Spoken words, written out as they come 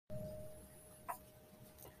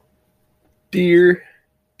Dear,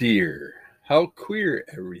 dear, how queer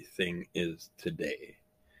everything is today.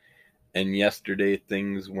 And yesterday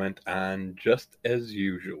things went on just as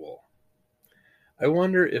usual. I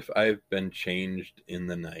wonder if I've been changed in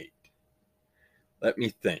the night. Let me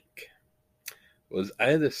think. Was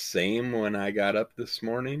I the same when I got up this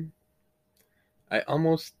morning? I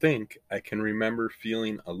almost think I can remember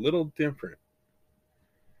feeling a little different.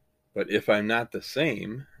 But if I'm not the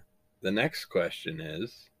same, the next question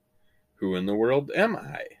is, who in the world am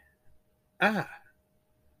I? Ah,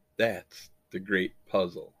 that's the great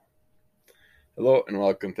puzzle. Hello and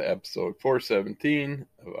welcome to episode 417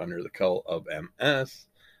 of Under the Cull of MS.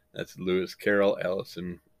 That's Lewis Carroll,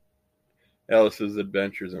 Alice's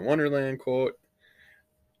Adventures in Wonderland quote.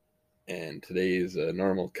 And today's a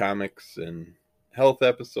normal comics and health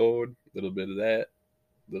episode. A little bit of that,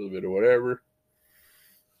 a little bit of whatever.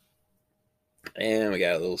 And we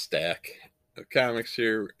got a little stack of comics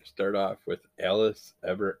here. We're going to start off with Alice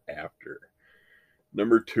Ever After,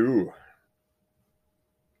 number 2.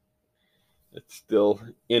 It's still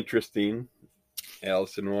interesting.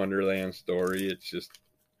 Alice in Wonderland story. It's just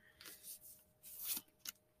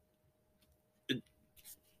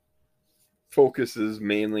focuses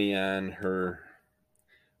mainly on her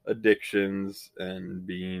addictions and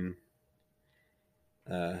being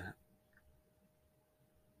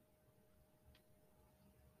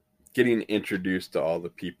getting introduced to all the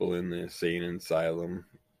people in the insane asylum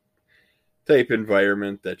type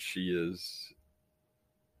environment that she is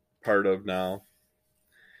part of now.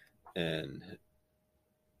 And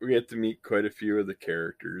we get to meet quite a few of the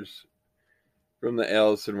characters from the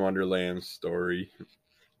Alice in Wonderland story.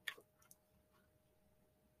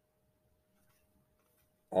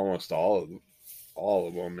 Almost all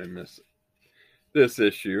of them in this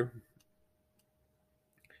issue.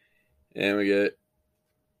 And we get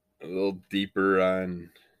a little deeper on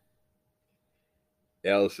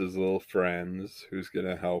Alice's little friends, who's going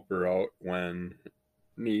to help her out when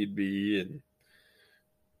need be, and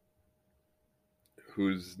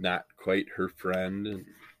who's not quite her friend and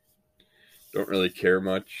don't really care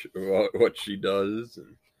much about what she does,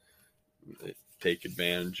 and they take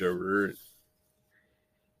advantage of her.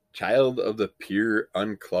 Child of the pure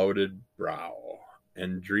unclouded brow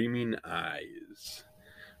and dreaming eyes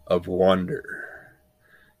of wonder,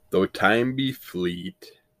 though time be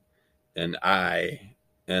fleet, and I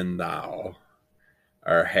and thou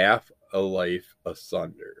are half a life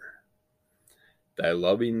asunder, thy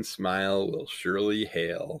loving smile will surely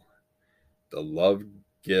hail the love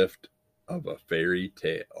gift of a fairy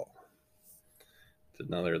tale. It's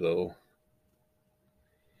another little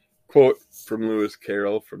quote from Lewis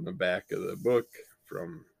Carroll from the back of the book,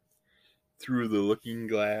 from Through the Looking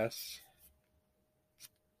Glass.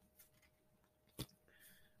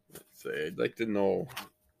 Let's say, I'd like to know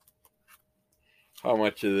how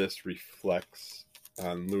much of this reflects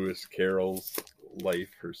on Lewis Carroll's life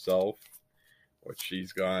herself, what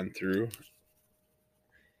she's gone through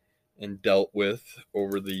and dealt with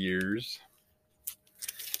over the years.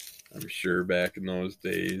 I'm sure back in those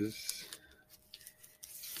days,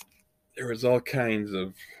 there was all kinds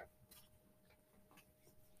of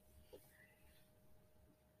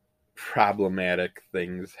problematic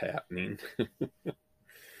things happening.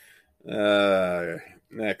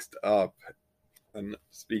 Next up, and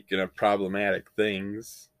speaking of problematic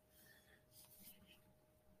things,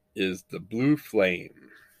 is The Blue Flame.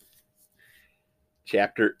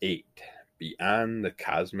 Chapter 8, Beyond the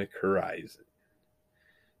Cosmic Horizon.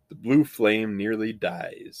 The blue flame nearly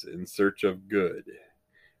dies in search of good.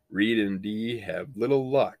 Reed and Dee have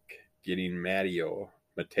little luck getting Mateo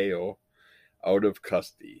out of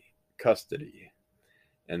custody.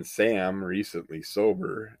 And Sam, recently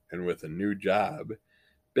sober and with a new job,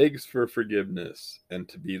 begs for forgiveness and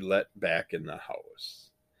to be let back in the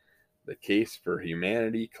house. The case for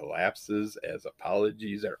humanity collapses as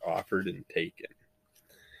apologies are offered and taken.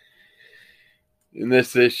 In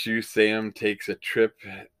this issue, Sam takes a trip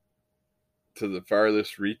to the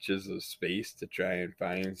farthest reaches of space to try and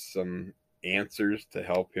find some answers to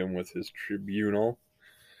help him with his tribunal,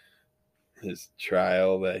 his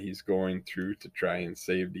trial that he's going through to try and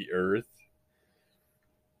save the Earth,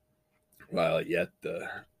 while yet the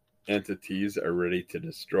entities are ready to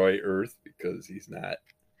destroy Earth because he's not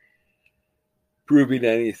proving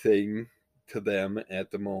anything to them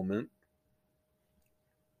at the moment.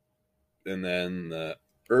 And then the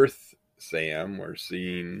Earth Sam, we're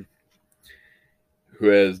seeing, who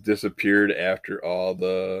has disappeared after all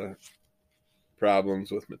the problems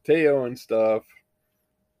with Mateo and stuff.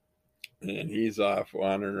 And he's off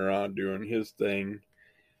wandering around doing his thing.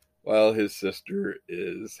 while his sister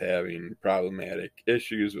is having problematic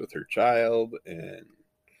issues with her child, and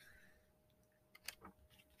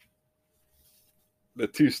the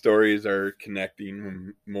two stories are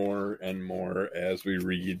connecting more and more as we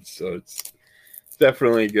read, so it's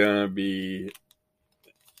definitely gonna be,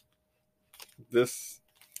 this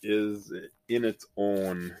is in its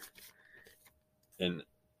own an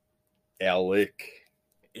Alec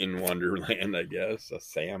in Wonderland, I guess, a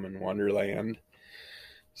Sam in Wonderland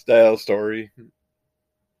style story,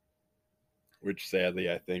 which sadly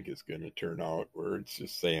I think is going to turn out where it's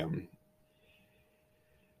just Sam.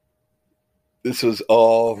 This was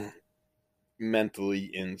all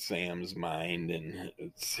mentally in Sam's mind, and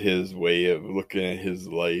it's his way of looking at his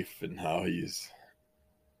life and how he's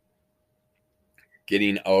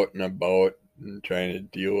getting out and about and trying to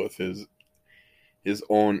deal with his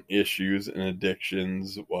own issues and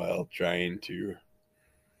addictions while trying to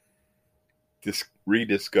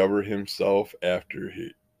rediscover himself after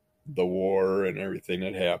the war and everything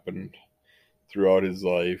that happened throughout his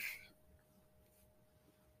life.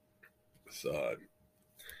 So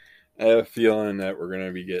I have a feeling that we're going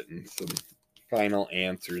to be getting some final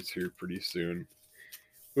answers here pretty soon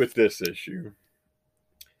with this issue.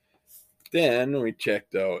 Then we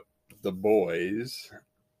checked out The Boys,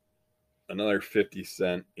 another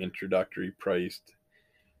 50-cent introductory priced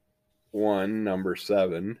one, number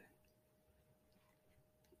 7.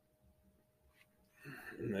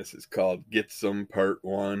 And this is called Get Some Part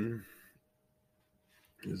 1.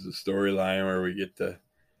 This is a storyline where we get to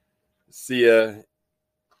see a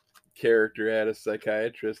character at a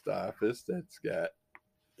psychiatrist office that's got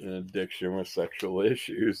an addiction with sexual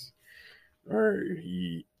issues, or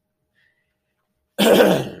he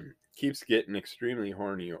keeps getting extremely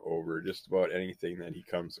horny over just about anything that he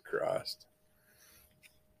comes across.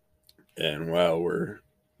 And while we're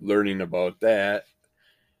learning about that,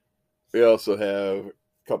 we also have a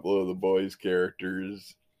couple of the boys'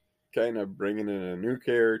 characters kind of bringing in a new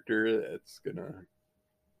character that's gonna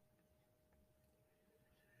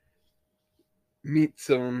meet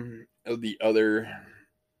some of the other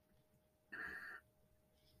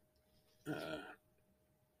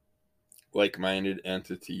like-minded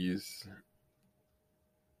entities,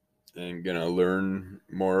 and gonna learn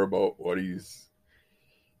more about what he's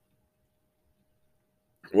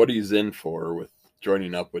in for with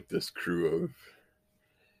joining up with this crew of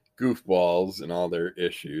goofballs and all their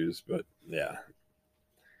issues. But yeah,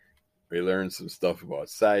 we learned some stuff about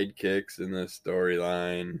sidekicks in this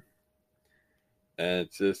storyline, and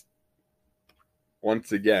it's just,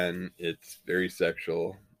 once again, it's very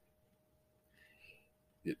sexual.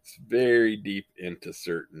 It's very deep into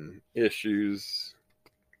certain issues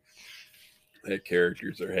that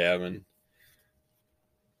characters are having,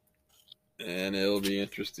 and it'll be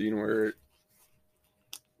interesting where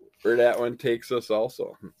that one takes us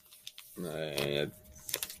also. I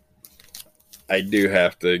do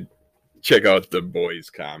have to check out the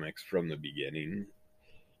boys comics from the beginning,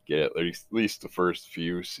 get at least the first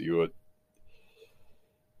few, see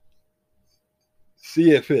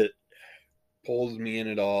if it pulls me in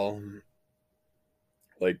at all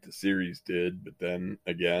like the series did. But then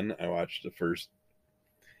again, I watched the first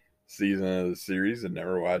season of the series and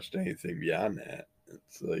never watched anything beyond that.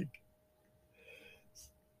 It's like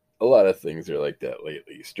a lot of things are like that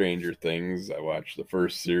lately. Stranger Things, I watched the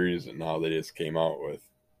first series and now they just came out with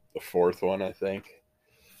the 4th one, I think.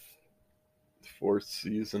 The 4th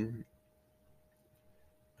season.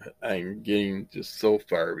 I'm getting just so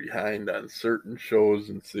far behind on certain shows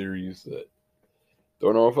and series that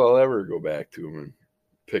don't know if I'll ever go back to them and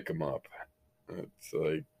pick them up. It's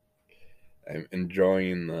like I'm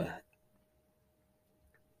enjoying the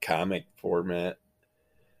comic format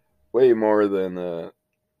way more than the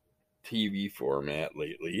TV format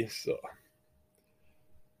lately. So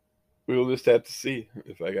we'll just have to see.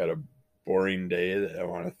 If I got a boring day that I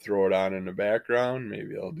want to throw it on in the background,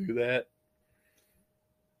 maybe I'll do that.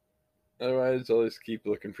 Otherwise, I'll just keep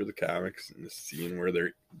looking for the comics and just seeing where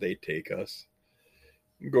they take us.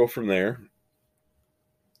 Go from there.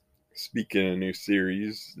 Speaking of new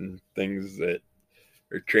series and things that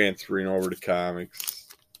are transferring over to comics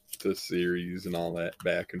to series and all that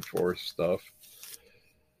back and forth stuff,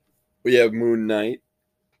 we have Moon Knight,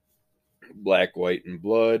 Black, White, and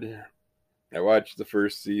Blood. I watched the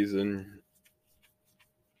first season,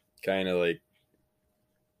 kind of like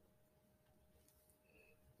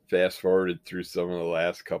fast forwarded through some of the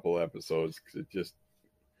last couple episodes because it just,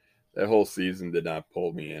 that whole season did not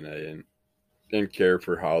pull me in. I didn't care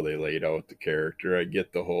for how they laid out the character. I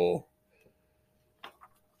get the whole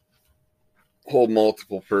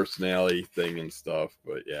multiple personality thing and stuff,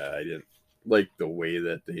 but yeah, I didn't like the way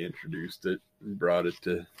that they introduced it and brought it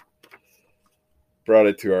to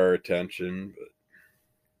our attention. But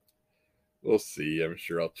we'll see. I'm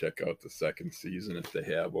sure I'll check out the second season if they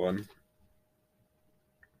have one.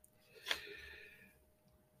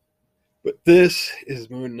 But this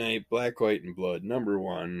is Moon Knight Black, White, and Blood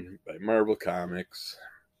 #1 by Marvel Comics.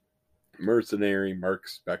 Mercenary Mark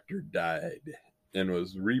Spector died and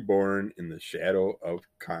was reborn in the shadow of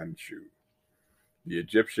Khonshu, the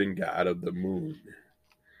Egyptian god of the moon.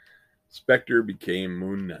 Spector became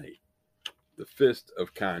Moon Knight, the Fist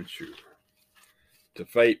of Khonshu, to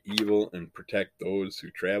fight evil and protect those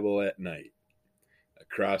who travel at night.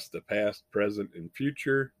 Across the past, present, and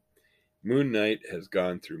future, Moon Knight has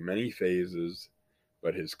gone through many phases,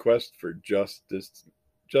 but his quest for justice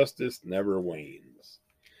never wanes.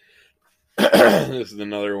 This is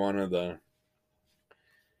another one of the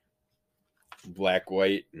Black,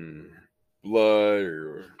 White, and Blood,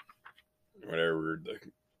 or whatever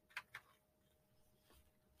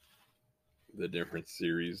the different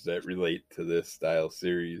series that relate to this style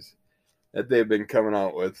series that they've been coming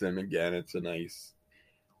out with. And again, it's a nice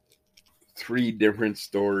 3 different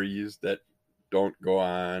stories that don't go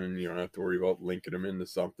on, and you don't have to worry about linking them into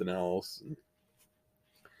something else. And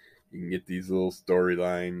you can get these little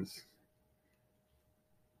storylines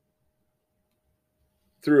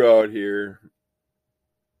throughout here.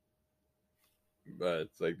 But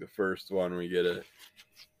it's like the first one, we get a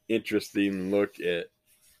interesting look at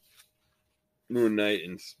Moon Knight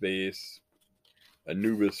in space.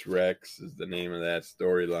 Anubis Rex is the name of that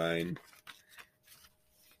storyline.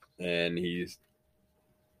 And he's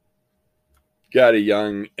got a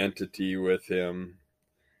young entity with him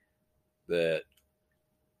that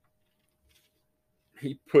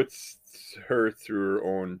he puts her through her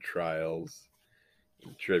own trials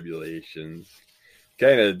and tribulations.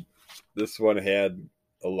 Kind of, this one had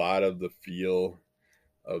a lot of the feel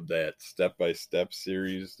of that step-by-step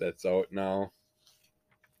series that's out now,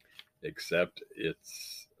 except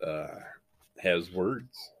it's has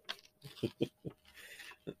words,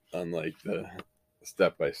 unlike the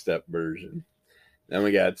step-by-step version. Then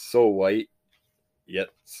we got So White, Yet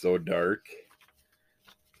So Dark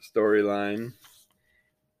storyline,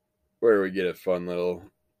 where we get a fun little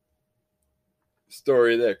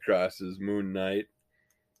story that crosses Moon Knight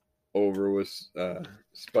over with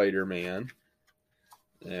Spider-Man.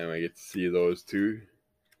 And we get to see those two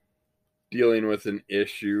dealing with an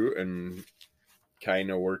issue and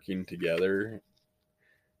kind of working together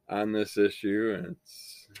on this issue. And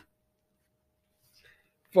it's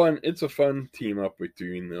fun. It's a fun team up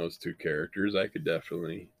between those two characters. I could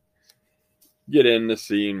definitely get into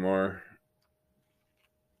seeing more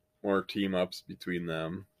team ups between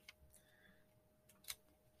them.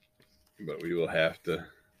 But we will have to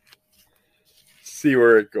see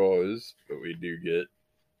where it goes. But we do get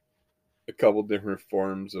a couple different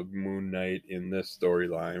forms of Moon Knight in this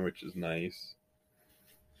storyline, which is nice.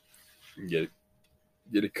 Get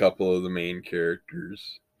a couple of the main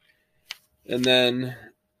characters. And then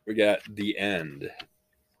we got The End,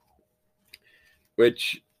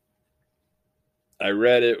 which I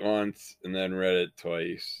read it once and then read it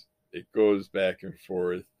twice. It goes back and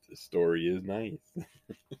forth. The story is nice.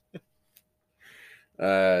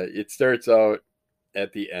 It starts out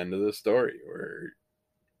at the end of the story where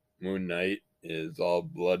Moon Knight is all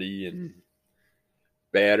bloody and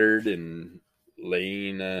battered and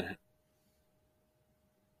laying on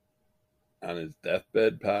his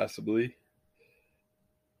deathbed, possibly.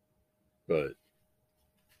 But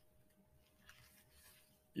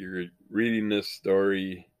you're reading this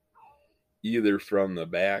story either from the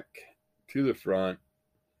back to the front,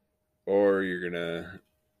 or you're going to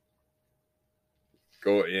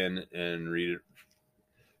go in and read it,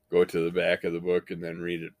 go to the back of the book and then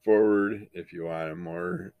read it forward if you want a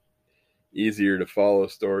more easier to follow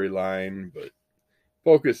storyline. But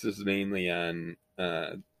focuses mainly on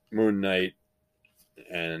Moon Knight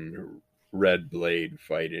and Red Blade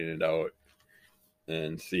fighting it out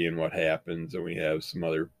and seeing what happens. And we have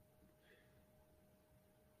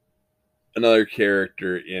another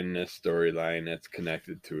character in this storyline that's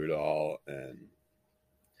connected to it all. And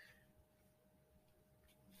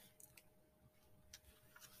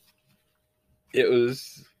it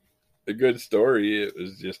was a good story. It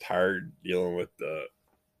was just hard dealing with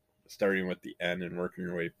starting with the end and working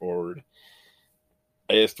your way forward.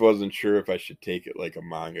 I just wasn't sure if I should take it like a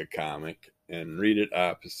manga comic and read it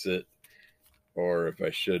opposite, or if I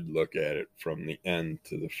should look at it from the end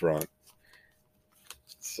to the front.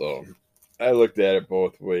 So I looked at it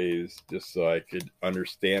both ways just so I could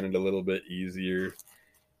understand it a little bit easier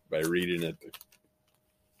by reading it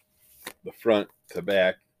the front to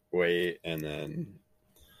back way, and then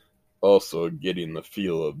also getting the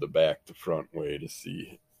feel of the back to front way to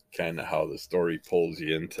see kind of how the story pulls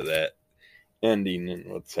you into that ending and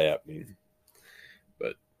what's happening.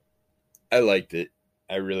 But I liked it.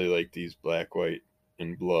 I really like these black, white,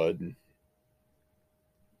 and blood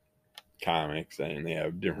comics. I mean, they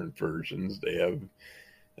have different versions. They have,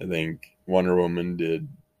 I think, Wonder Woman did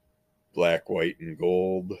black, white, and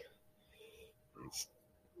gold, and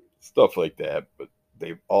stuff like that. But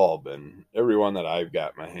they've all been, every one that I've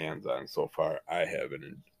got my hands on so far, I've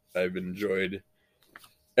enjoyed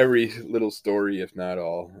every little story, if not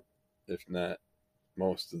all, if not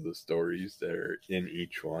most of the stories that are in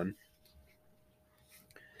each one.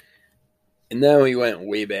 And then we went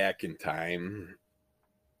way back in time.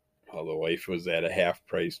 While the wife was at a half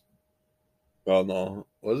price. Well, no,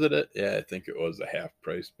 was it? Yeah, I think it was a half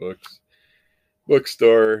price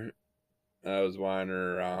bookstore. I was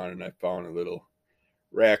wandering around and I found a little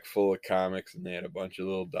rack full of comics, and they had a bunch of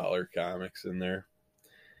little dollar comics in there.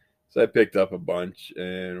 So I picked up a bunch,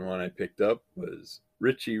 and one I picked up was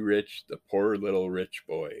Richie Rich, the Poor Little Rich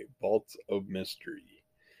Boy, Vaults of Mystery,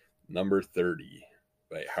 number 30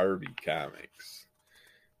 by Harvey Comics.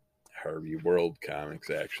 Harvey World Comics,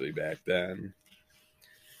 actually, back then.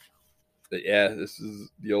 But yeah, this is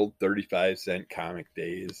the old 35-cent comic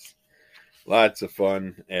days. Lots of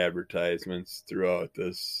fun advertisements throughout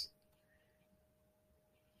this.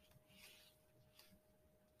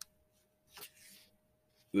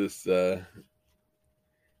 This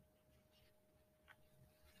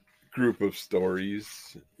group of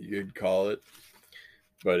stories, you could call it.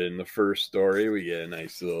 But in the first story, we get a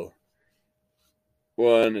nice little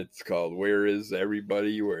one. It's called Where Is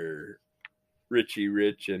Everybody? Where Richie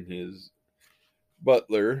Rich and his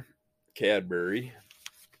butler, Cadbury,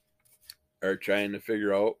 are trying to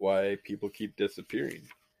figure out why people keep disappearing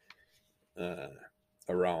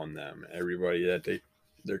around them. Everybody that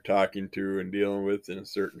they're talking to and dealing with in a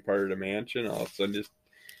certain part of the mansion all of a sudden just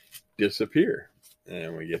disappear.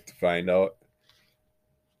 And we get to find out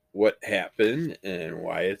what happened and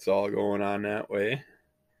why it's all going on that way.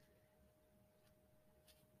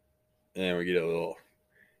 And we get a little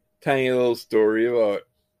tiny little story about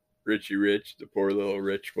Richie Rich, the poor little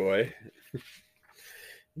rich boy.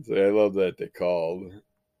 So I love that they called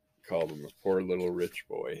him the poor little rich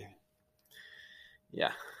boy.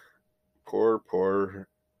 Yeah. Poor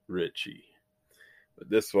Richie. But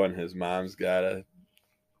this one, his mom's got a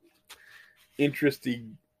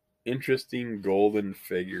interesting golden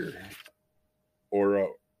figure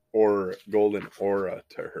or golden aura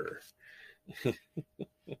to her.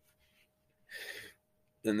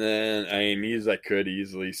 And then, I mean, these I could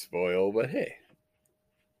easily spoil, but hey,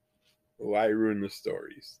 why ruin the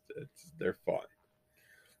stories? They're fun.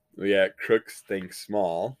 We got Crooks Think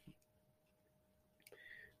Small,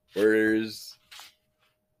 where there's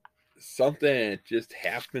something that just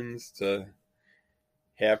happens to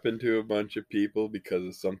happen to a bunch of people because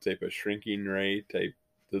of some type of shrinking ray type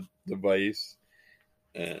device,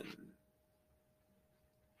 and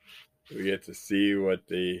we get to see what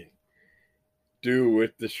they do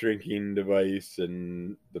with the shrinking device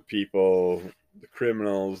and the people, the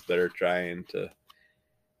criminals that are trying to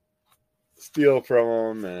steal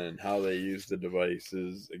from them, and how they use the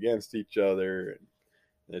devices against each other.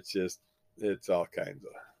 And it's all kinds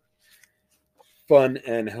of fun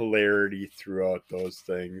and hilarity throughout those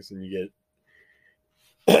things. And you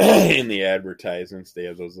get in the advertisements, they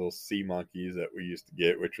have those little sea monkeys that we used to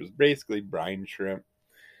get, which was basically brine shrimp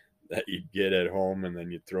that you'd get at home, and then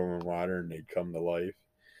you'd throw them in water and they'd come to life.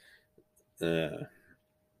 And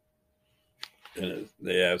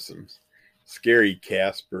they have some scary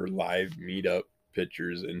Casper live meetup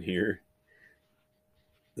pictures in here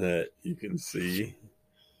that you can see.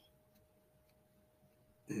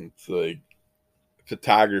 It's like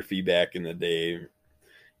photography back in the day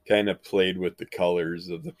kind of played with the colors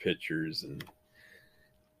of the pictures and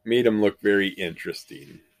made them look very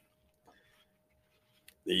interesting.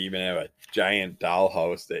 They even have a giant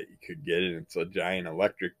dollhouse that you could get, and it's a giant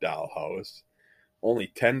electric dollhouse.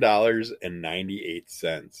 Only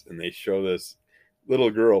 $10.98. And they show this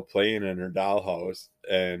little girl playing in her dollhouse,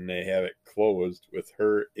 and they have it closed with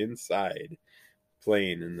her inside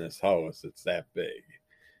playing in this house. It's that big.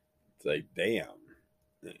 It's like, damn.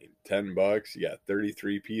 $10, you got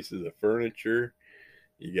 33 pieces of furniture.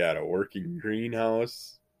 You got a working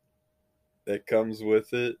greenhouse that comes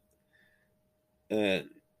with it. And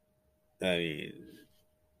I mean,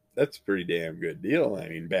 that's a pretty damn good deal. I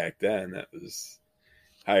mean, back then that was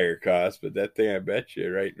higher cost, but that thing, I bet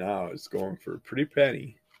you right now, is going for a pretty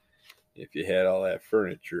penny if you had all that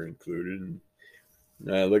furniture included. And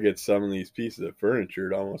And I look at some of these pieces of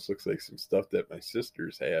furniture, it almost looks like some stuff that my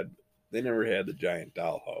sisters had. They never had the giant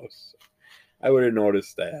dollhouse. I would have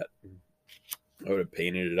noticed that. I would have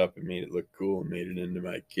painted it up and made it look cool and made it into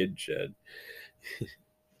my kid shed.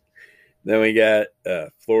 Then we got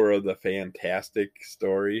Flora the Fantastic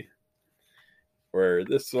story, where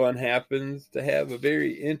this one happens to have a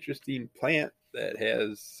very interesting plant that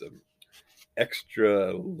has some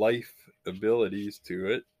extra life abilities to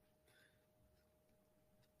it.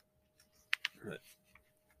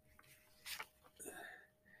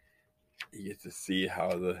 You get to see how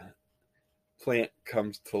the plant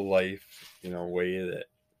comes to life in a way that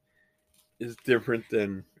is different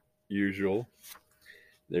than usual.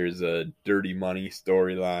 There's a Dirty Money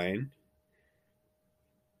storyline,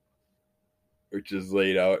 which is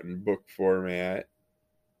laid out in book format,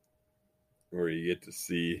 where you get to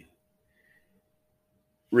see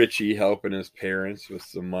Richie helping his parents with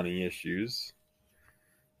some money issues.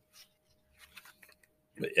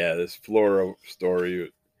 But yeah, this Flora story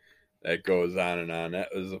that goes on and on, that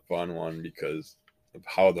was a fun one because of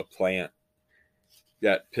how the plant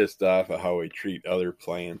got pissed off at how we treat other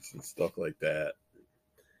plants and stuff like that.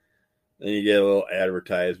 Then you get a little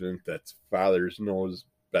advertisement that's Father's Knows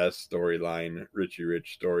Best storyline, Richie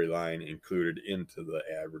Rich storyline included into the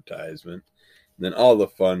advertisement. And then all the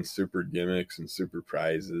fun super gimmicks and super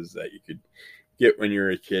prizes that you could get when you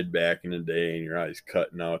were a kid back in the day, and you're always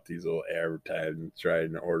cutting out these little advertisements,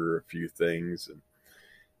 trying to order a few things. And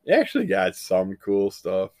you actually got some cool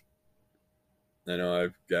stuff. I know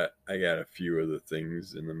I got a few of the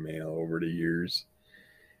things in the mail over the years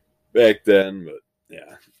back then, but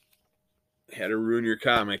yeah, had to ruin your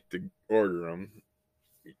comic to order them.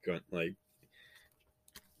 You couldn't like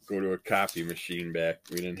go to a copy machine back.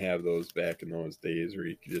 We didn't have those back in those days where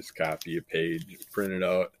you could just copy a page, print it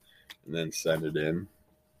out, and then send it in.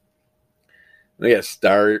 They got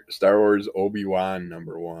Star Wars Obi-Wan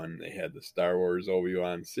 #1. They had the Star Wars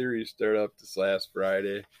Obi-Wan series start up this last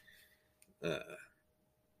Friday. I'm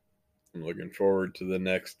looking forward to the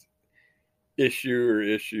next issue or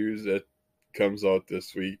issues that comes out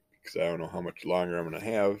this week, because I don't know how much longer I'm going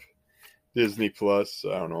to have Disney Plus.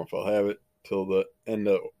 So I don't know if I'll have it till the end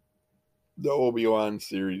of the Obi-Wan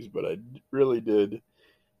series, but I really did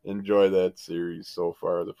enjoy that series so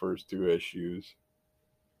far, the first 2 issues,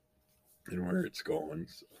 and where it's going.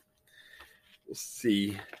 So we'll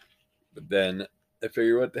see. But then I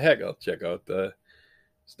figure, what the heck, I'll check out the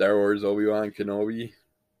Star Wars Obi-Wan Kenobi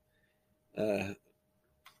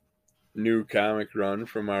new comic run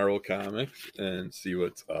from Marvel Comics and see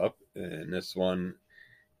what's up. And this one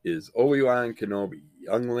is Obi-Wan Kenobi,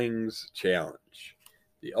 Youngling's Challenge.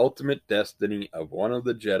 The ultimate destiny of one of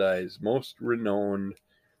the Jedi's most renowned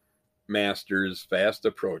masters fast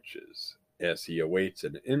approaches as he awaits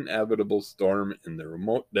an inevitable storm in the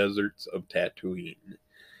remote deserts of Tatooine.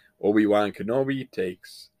 Obi-Wan Kenobi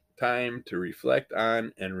takes time to reflect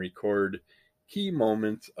on and record key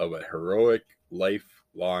moments of a heroic life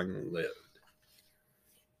long lived.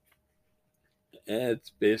 And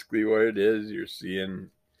it's basically what it is. You're seeing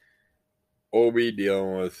Obi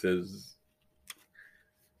dealing with his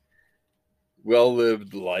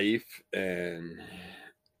well-lived life and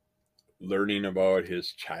learning about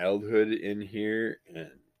his childhood in here,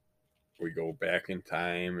 and we go back in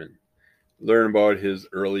time and learn about his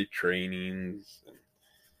early trainings and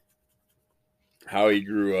how he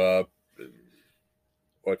grew up and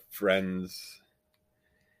what friends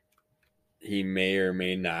he may or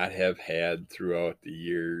may not have had throughout the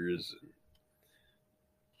years.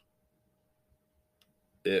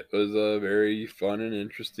 It was a very fun and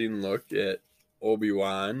interesting look at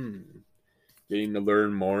Obi-Wan, getting to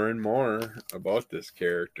learn more and more about this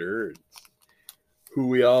character. It's who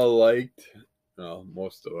we all liked, well,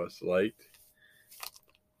 most of us liked,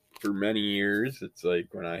 for many years. It's like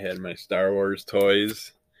when I had my Star Wars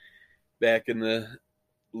toys back in the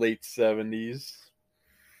late 70s.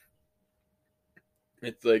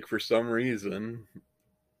 It's like, for some reason,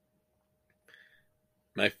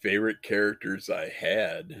 my favorite characters I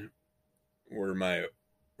had were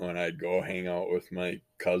when I'd go hang out with my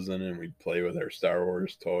cousin and we'd play with our Star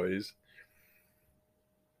Wars toys.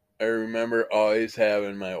 I remember always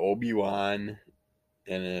having my Obi-Wan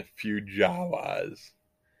and a few Jawas.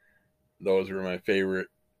 Those were my favorite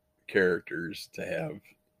characters to have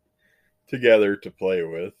together to play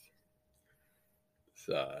with.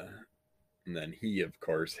 So, and then he, of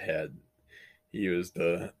course, he was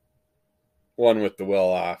the one with the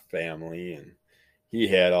well-off family, and he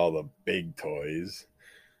had all the big toys,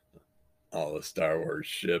 all the Star Wars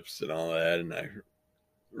ships and all that, and I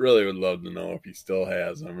really would love to know if he still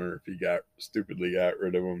has them or if he stupidly got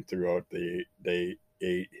rid of them throughout the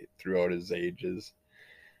 8 throughout his ages.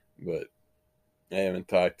 But I haven't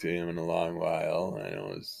talked to him in a long while. I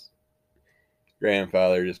know his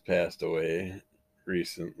grandfather just passed away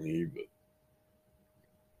recently, but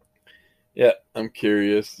yeah, I'm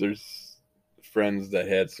curious. There's friends that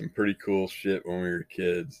had some pretty cool shit when we were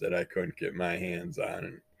kids that I couldn't get my hands on,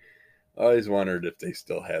 and I always wondered if they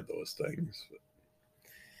still had those things. But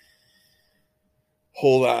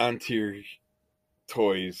hold on to your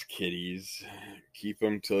toys, kiddies. Keep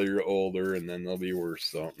them till you're older, and then they'll be worth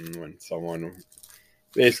something when someone,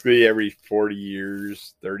 basically every 40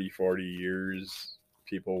 years, 30, 40 years,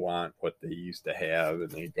 people want what they used to have,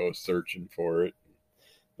 and they go searching for it.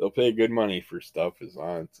 They'll pay good money for stuff as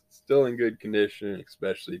long as it's still in good condition,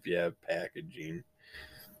 especially if you have packaging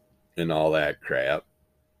and all that crap.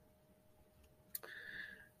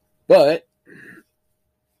 But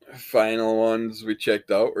final ones we checked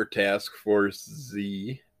out were Task Force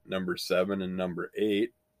Z, number 7 and number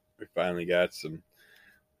 8. We finally got some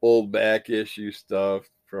old back issue stuff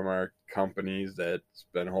from our companies that's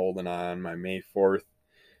been holding on. My May 4th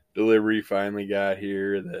delivery finally got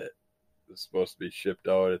here that was supposed to be shipped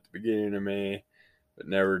out at the beginning of May, but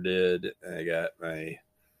never did. I got my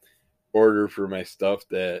order for my stuff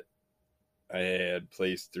that I had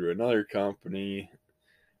placed through another company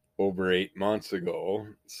over 8 months ago,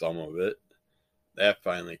 some of it. That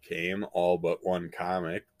finally came, all but one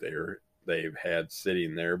comic they've had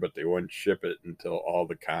sitting there, but they wouldn't ship it until all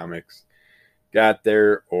the comics got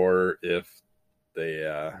there, or if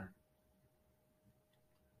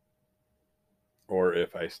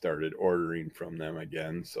I started ordering from them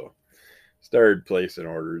again. So started placing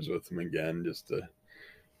orders with them again just to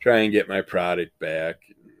try and get my product back,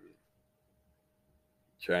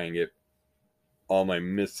 try and get all my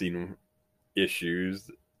missing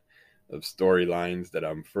issues of storylines that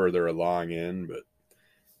I'm further along in, but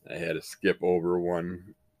I had to skip over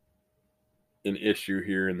an issue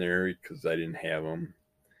here and there because I didn't have them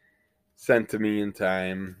sent to me in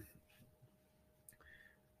time.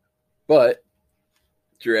 But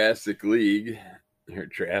Jurassic League,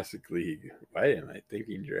 why am I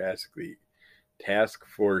thinking Jurassic League? Task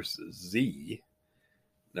Force Z,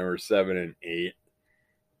 number 7 and 8.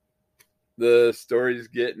 The story's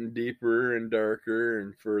getting deeper and darker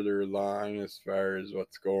and further along as far as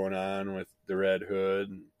what's going on with the Red Hood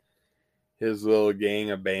and his little gang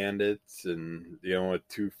of bandits, and dealing with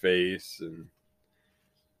Two-Face and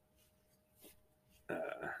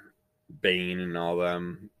Bane and all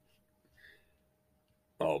them.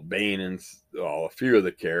 Well, Bane and a few of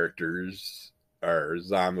the characters are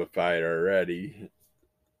zombified already,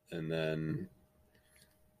 and then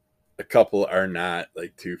a couple are not,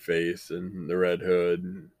 like Two-Face and the Red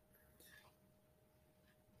Hood.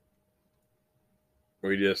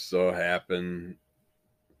 We just so happen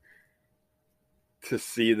to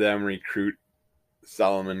see them recruit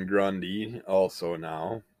Solomon Grundy also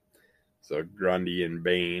now. So Grundy and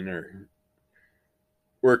Bane are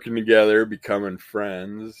working together, becoming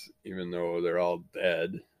friends, even though they're all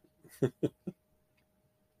dead.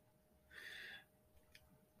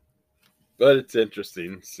 But it's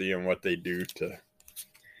interesting seeing what they do to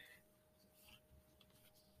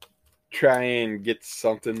try and get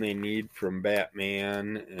something they need from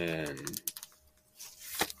Batman, and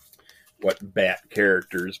what Bat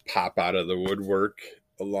characters pop out of the woodwork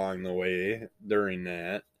along the way during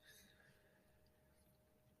that.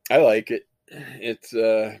 I like it. It's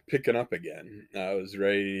picking up again. I was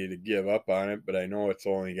ready to give up on it, but I know it's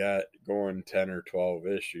only got going 10 or 12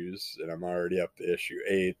 issues, and I'm already up to issue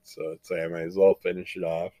 8, so I'd say I might as well finish it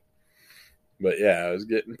off. But yeah, I was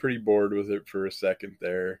getting pretty bored with it for a second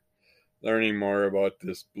there, learning more about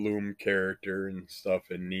this Bloom character and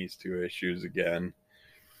stuff in these 2 issues again.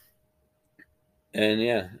 And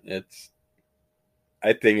yeah,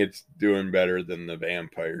 I think it's doing better than the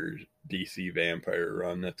DC vampire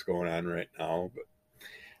run that's going on right now. But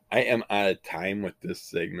I am out of time with this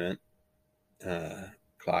segment.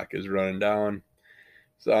 Clock is running down.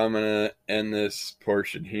 So I'm going to end this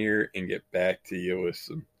portion here and get back to you with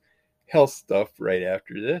some health stuff right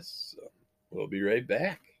after this. So we'll be right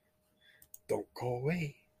back. Don't go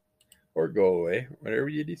away. Or go away, whatever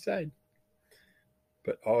you decide.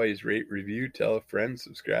 But always rate, review, tell a friend,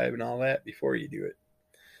 subscribe, and all that before you do it.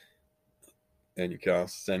 And you can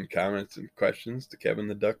also send comments and questions to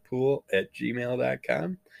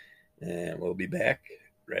kevintheduckpool@gmail.com. And we'll be back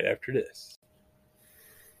right after this.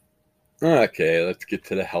 Okay, let's get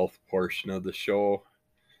to the health portion of the show.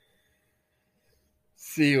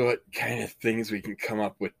 See what kind of things we can come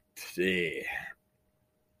up with today.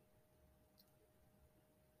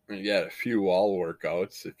 We got a few wall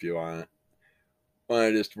workouts if you want want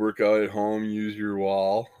to just work out at home, use your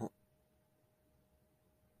wall,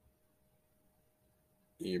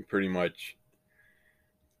 you pretty much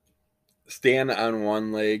stand on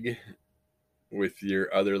one leg with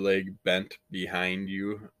your other leg bent behind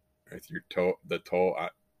you with your toe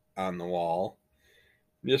on the wall.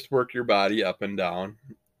 Just work your body up and down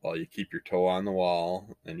while you keep your toe on the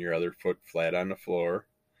wall and your other foot flat on the floor.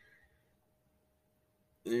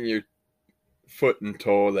 And your foot and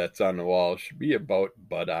toe that's on the wall should be about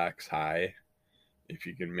buttocks high. If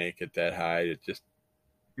you can make it that high, to just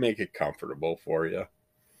make it comfortable for you.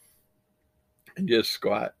 And just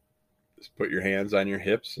squat. Just put your hands on your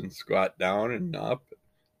hips and squat down and up,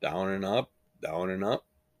 down and up, down and up.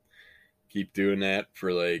 Keep doing that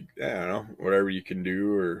for like, I don't know, whatever you can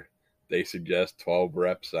do, or they suggest 12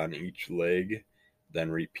 reps on each leg, then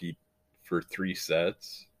repeat for 3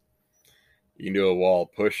 sets. You can do a wall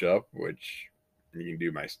push-up, which you can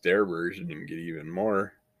do my stair version and get even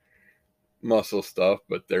more muscle stuff,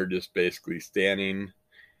 but they're just basically standing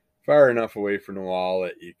far enough away from the wall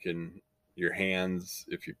that you can, your hands,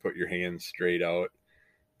 if you put your hands straight out,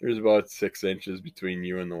 there's about 6 inches between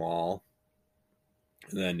you and the wall.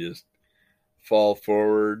 And then just fall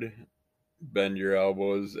forward, bend your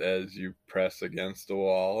elbows as you press against the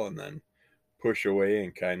wall, and then push away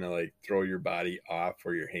and kind of like throw your body off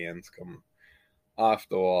where your hands come off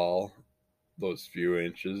the wall those few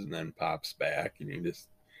inches, and then pops back, and you just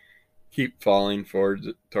keep falling forward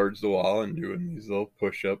towards the wall and doing these little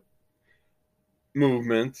push-up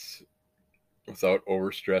movements without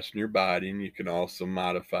overstressing your body. And you can also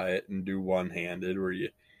modify it and do one-handed, where you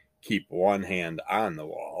keep one hand on the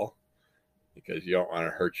wall, because you don't want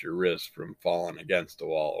to hurt your wrist from falling against the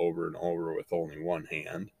wall over and over with only one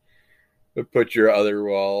hand. But put your other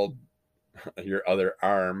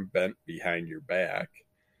arm bent behind your back,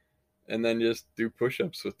 and then just do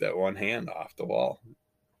push-ups with that one hand off the wall.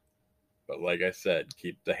 But like I said,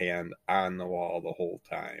 keep the hand on the wall the whole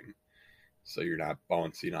time, so you're not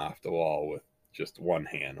bouncing off the wall with just one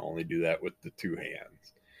hand. Only do that with the 2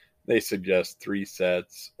 hands. They suggest 3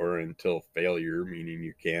 sets or until failure, meaning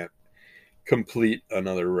you can't complete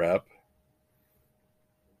another rep.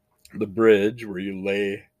 The bridge, where you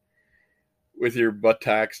lay with your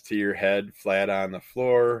buttocks to your head flat on the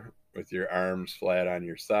floor, with your arms flat on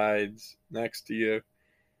your sides next to you,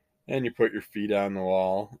 and you put your feet on the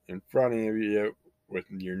wall in front of you with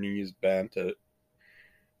your knees bent at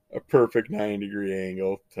a perfect 90-degree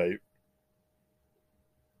angle type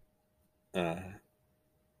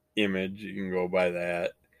image. You can go by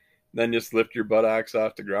that. Then just lift your buttocks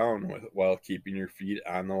off the ground while keeping your feet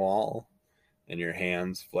on the wall and your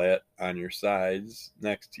hands flat on your sides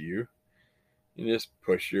next to you. And just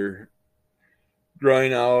push your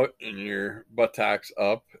groin out and your buttocks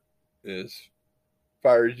up as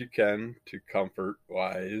far as you can to comfort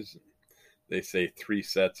wise. They say 3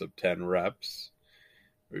 sets of 10 reps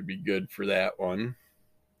would be good for that one.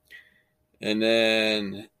 And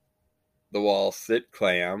then the wall sit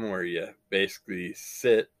clam, where you basically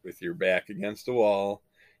sit with your back against the wall,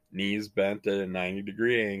 knees bent at a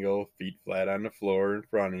 90-degree angle, feet flat on the floor in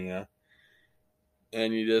front of you,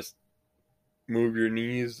 and you just move your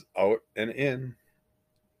knees out and in.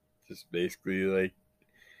 Just basically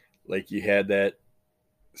like you had that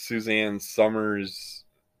Suzanne Summers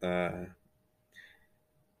thigh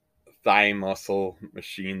muscle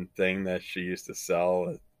machine thing that she used to sell.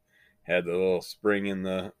 It had the little spring in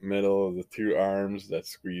the middle of the 2 arms that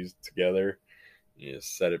squeezed together. You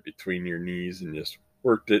just set it between your knees and just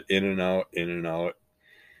worked it in and out, in and out.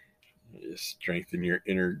 You just strengthen your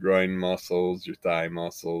inner groin muscles, your thigh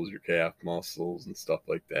muscles, your calf muscles, and stuff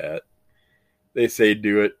like that. They say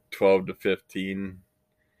do it 12 to 15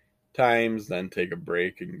 times, then take a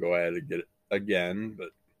break and go at it again. But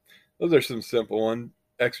those are some simple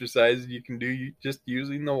exercises you can do just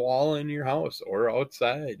using the wall in your house or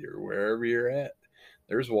outside or wherever you're at.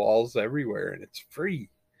 There's walls everywhere, and it's free.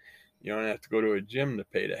 You don't have to go to a gym to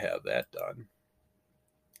pay to have that done.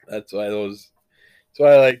 That's why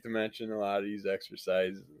I like to mention a lot of these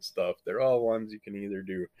exercises and stuff. They're all ones you can either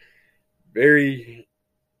do very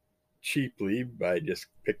cheaply by just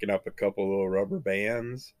picking up a couple little rubber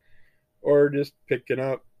bands, or just picking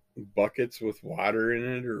up buckets with water in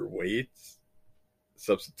it, or weights,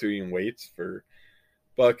 substituting weights for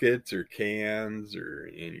buckets or cans,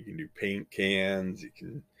 and you can do paint cans. You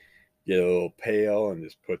can get a little pail and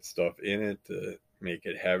just put stuff in it to make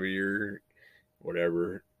it heavier,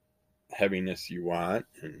 whatever heaviness you want,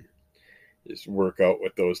 and just work out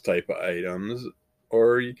with those type of items.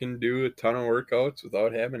 Or you can do a ton of workouts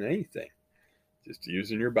without having anything, just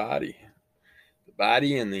using your body, the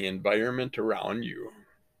body and the environment around you.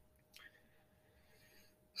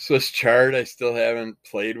 Swiss chard I still haven't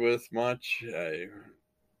played with much. I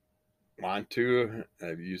want to.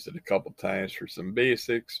 I've used it a couple times for some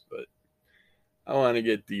basics, but I want to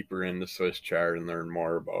get deeper into Swiss chard and learn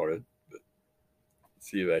more about it. But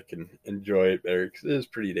see if I can enjoy it better because it is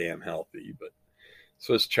pretty damn healthy. But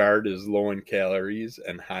Swiss chard is low in calories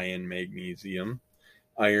and high in magnesium,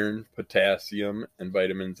 iron, potassium, and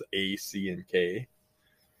vitamins A, C, and K.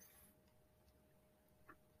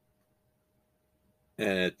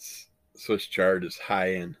 And it's Swiss chard is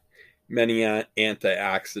high in many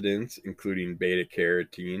antioxidants, including beta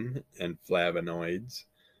carotene and flavonoids,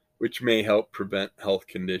 which may help prevent health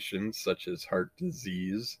conditions such as heart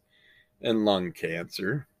disease and lung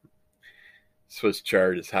cancer. Swiss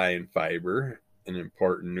chard is high in fiber, an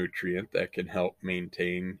important nutrient that can help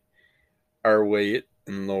maintain our weight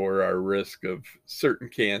and lower our risk of certain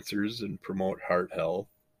cancers and promote heart health.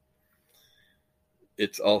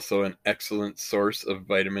 It's also an excellent source of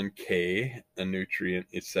vitamin K, a nutrient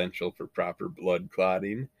essential for proper blood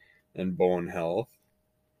clotting and bone health.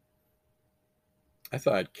 I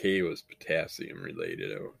thought K was potassium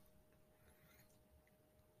related.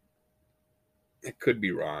 I could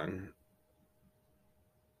be wrong.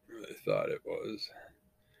 I thought it was.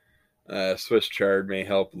 Swiss chard may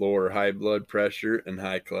help lower high blood pressure and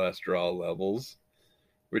high cholesterol levels,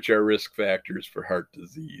 which are risk factors for heart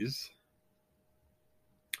disease.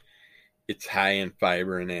 It's high in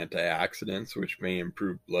fiber and antioxidants, which may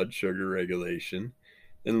improve blood sugar regulation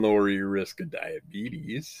and lower your risk of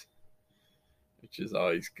diabetes, which is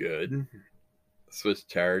always good. Swiss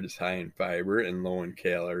chard is high in fiber and low in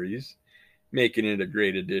calories, making it a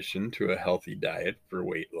great addition to a healthy diet for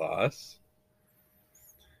weight loss.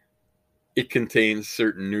 It contains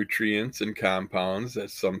certain nutrients and compounds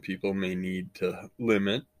that some people may need to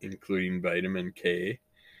limit, including vitamin K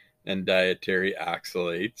and dietary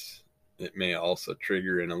oxalates. It may also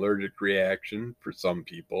trigger an allergic reaction for some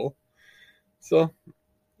people. So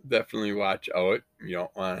definitely watch out. You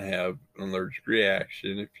don't want to have an allergic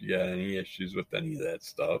reaction if you got any issues with any of that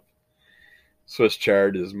stuff. Swiss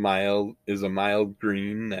chard is a mild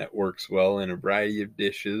green that works well in a variety of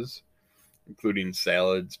dishes, including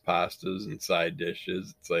salads, pastas, and side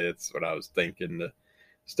dishes. It's what I was thinking. To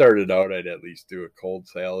start it out, I'd at least do a cold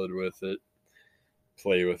salad with it,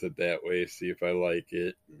 play with it that way, see if I like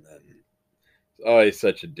it. And then it's always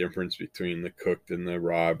such a difference between the cooked and the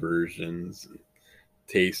raw versions,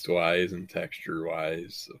 taste wise and texture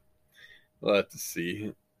wise. So we'll have to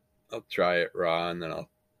see. I'll try it raw and then I'll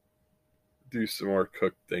do some more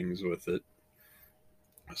cooked things with it.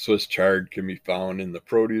 Swiss chard can be found in the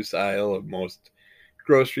produce aisle of most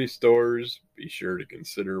grocery stores. Be sure to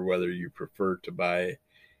consider whether you prefer to buy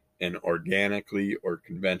an organically or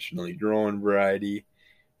conventionally grown variety,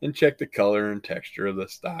 and check the color and texture of the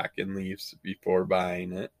stalk and leaves before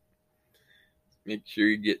buying it. Make sure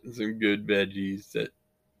you're getting some good veggies that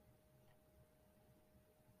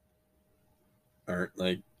aren't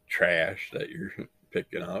like trash that you're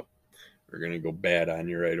picking up or going to go bad on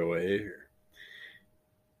you right away.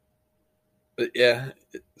 But yeah,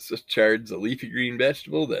 Swiss chard's a leafy green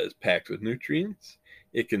vegetable that is packed with nutrients.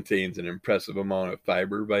 It contains an impressive amount of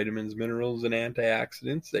fiber, vitamins, minerals, and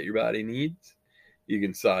antioxidants that your body needs. You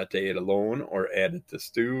can saute it alone or add it to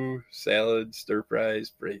stew, salads, stir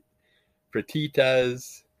fries,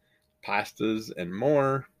 frittatas, pastas, and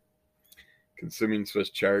more. Consuming Swiss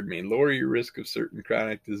chard may lower your risk of certain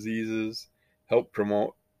chronic diseases, help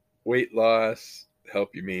promote weight loss,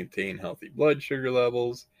 help you maintain healthy blood sugar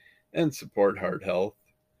levels, and support heart health.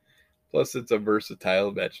 Plus, it's a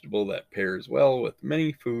versatile vegetable that pairs well with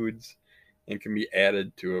many foods and can be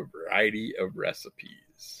added to a variety of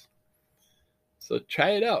recipes. So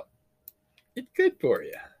try it out. It's good for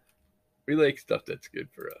you. We like stuff that's good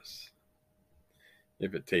for us.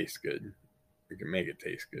 If it tastes good, we can make it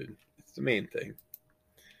taste good. It's the main thing.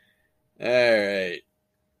 All right.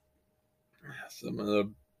 Some of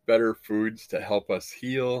the better foods to help us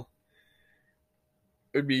heal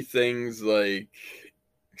would be things like,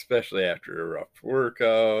 especially after a rough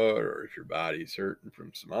workout or if your body's hurting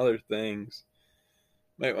from some other things,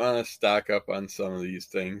 might want to stock up on some of these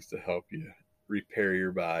things to help you repair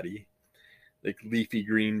your body, like leafy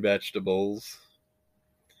green vegetables.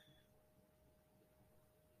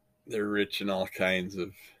 They're rich in all kinds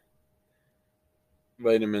of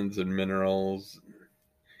vitamins and minerals.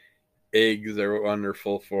 Eggs are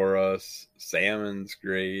wonderful for us. Salmon's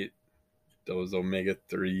great. Those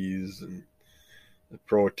omega-3s and the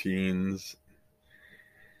proteins.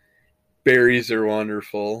 Berries are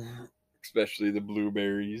wonderful, especially the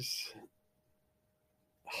blueberries.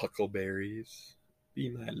 Huckleberries. Be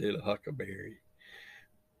my little huckleberry.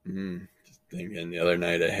 thinking the other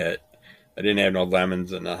night I didn't have no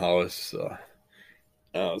lemons in the house, so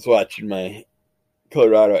I was watching my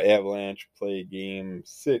Colorado Avalanche play game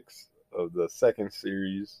 6 of the second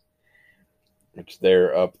series, which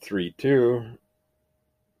they're up 3-2,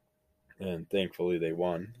 and thankfully they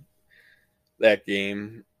won that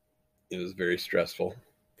game. It was very stressful,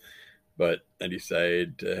 but I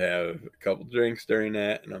decided to have a couple drinks during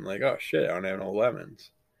that, and I'm like, oh shit, I don't have no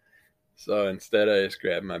lemons. So instead I just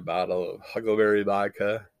grabbed my bottle of Huckleberry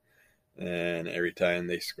vodka, and every time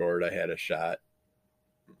they scored I had a shot,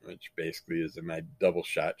 which basically is in my double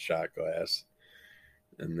shot glass.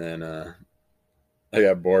 And then I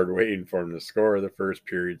got bored waiting for them to score the first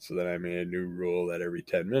period, so then I made a new rule that every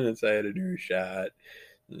 10 minutes I had to do a shot,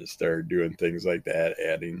 and just started doing things like that,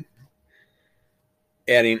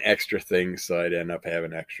 adding extra things so I'd end up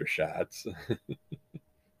having extra shots.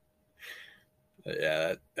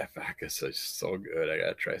 Yeah, that vodka is just so good. I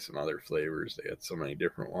gotta try some other flavors. They got so many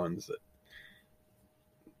different ones that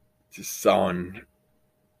just sound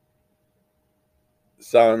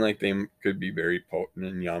like they could be very potent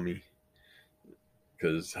and yummy,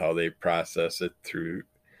 because how they process it through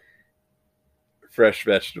fresh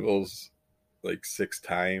vegetables, like 6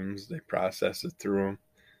 times they process it through them.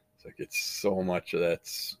 It's like it's so much of that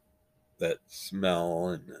smell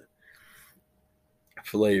and the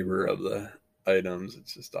flavor of the items.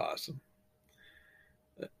 It's just awesome.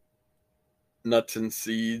 Nuts and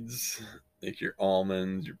seeds, like your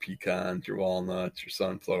almonds, your pecans, your walnuts, your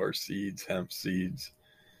sunflower seeds, hemp seeds,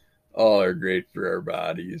 all are great for our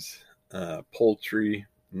bodies. Poultry,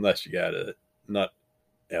 unless you got a nut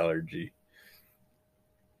allergy.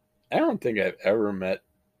 I don't think I've ever met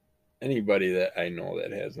anybody that I know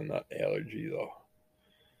that has a nut allergy, though.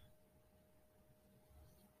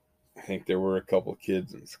 I think there were a couple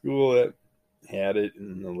kids in school that had it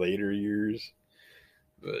in the later years,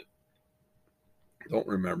 but don't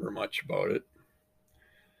remember much about it.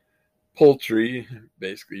 Poultry,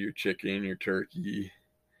 basically your chicken, your turkey,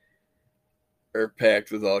 are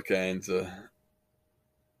packed with all kinds of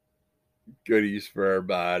goodies for our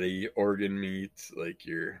body. Organ meats, like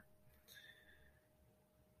your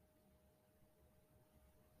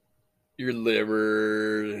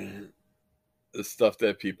liver, the stuff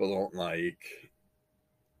that people don't like.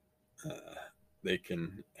 They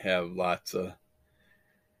can have lots of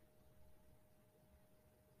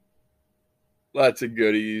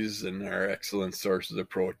goodies and are excellent sources of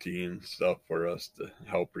protein stuff for us to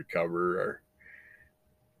help recover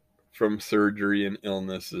from surgery and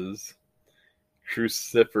illnesses.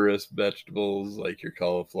 Cruciferous vegetables like your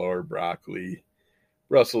cauliflower, broccoli,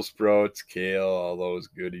 Brussels sprouts, kale, all those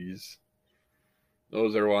goodies.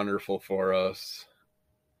 Those are wonderful for us.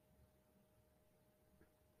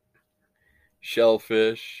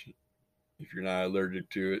 Shellfish, if you're not allergic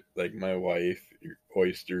to it, like my wife, your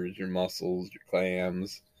oysters, your mussels, your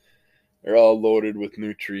clams, they're all loaded with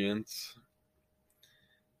nutrients.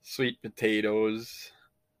 Sweet potatoes,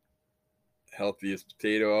 healthiest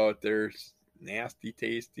potato out there, nasty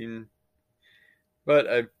tasting, but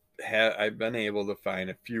I've been able to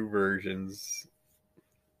find a few versions,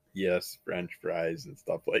 yes, French fries and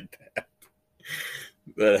stuff like that,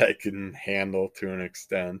 that I can handle to an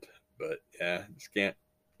extent. But yeah, just can't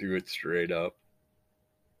do it straight up.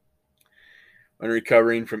 When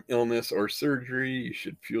recovering from illness or surgery, you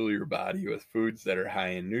should fuel your body with foods that are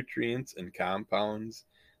high in nutrients and compounds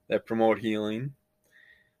that promote healing.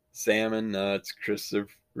 Salmon, nuts,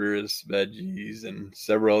 cruciferous veggies, and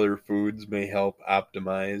several other foods may help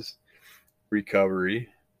optimize recovery.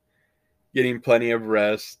 Getting plenty of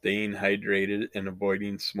rest, staying hydrated, and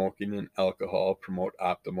avoiding smoking and alcohol promote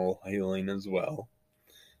optimal healing as well.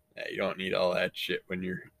 Yeah, you don't need all that shit when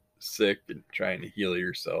you're sick and trying to heal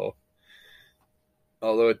yourself.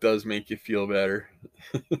 Although it does make you feel better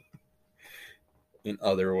in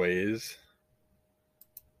other ways.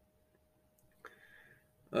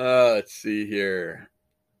 Let's see here.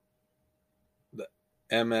 The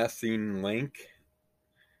MSing link,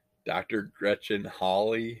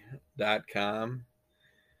 drgretchenhawley.com.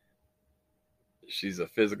 She's a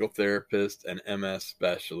physical therapist and MS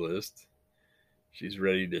specialist. She's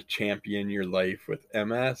ready to champion your life with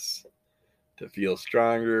MS. To feel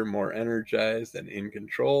stronger, more energized, and in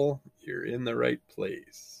control, you're in the right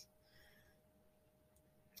place.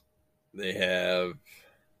 They have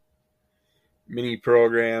mini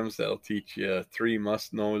programs that'll teach you 3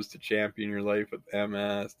 must-knows to champion your life with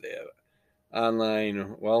MS. They have an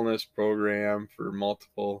online wellness program for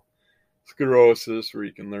multiple sclerosis where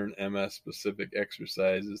you can learn MS-specific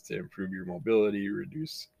exercises to improve your mobility,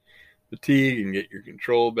 reduce fatigue, and get your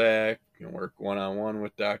control back. You can work one-on-one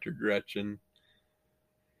with Dr. Gretchen.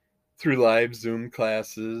 through live Zoom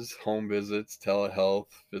classes, home visits, telehealth,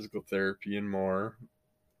 physical therapy, and more.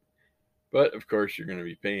 But of course, you're going to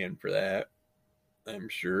be paying for that. I'm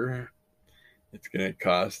sure it's going to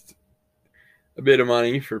cost a bit of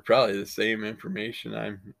money for probably the same information.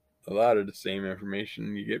 A lot of the same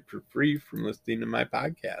information you get for free from listening to my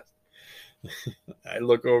podcast. I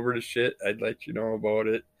look over the shit. I'd let you know about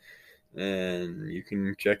it, and you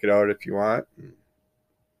can check it out if you want.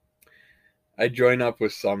 I join up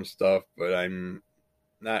with some stuff, but I'm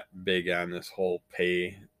not big on this whole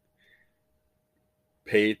pay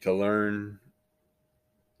to learn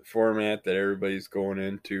format that everybody's going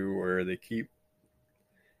into, where they keep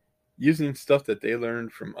using stuff that they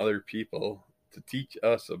learned from other people to teach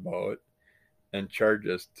us about and charge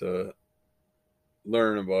us to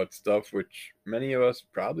learn about stuff which many of us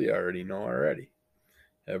probably already know already,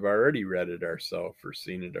 have already read it ourselves or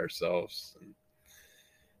seen it ourselves. And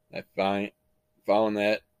I found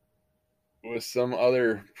that with some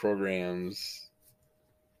other programs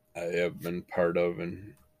I have been part of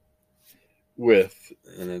and with,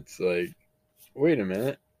 and it's like, wait a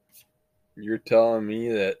minute, you're telling me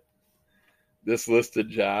that this list of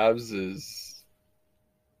jobs is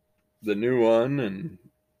the new one,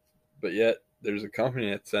 but yet there's a company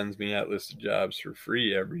that sends me that list of jobs for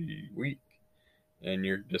free every week, and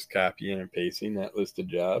you're just copying and pasting that list of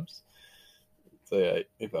jobs. So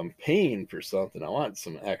if I'm paying for something, I want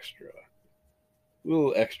some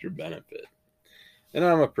little extra benefit. And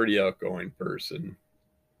I'm a pretty outgoing person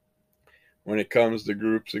when it comes to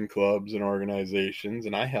groups and clubs and organizations,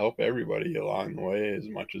 and I help everybody along the way as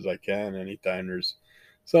much as I can. Anytime there's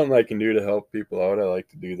something I can do to help people out, I like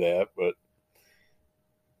to do that. But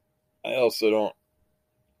I also don't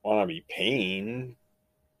want to be paying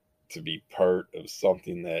to be part of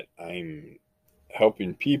something that I'm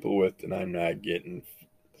helping people with and I'm not getting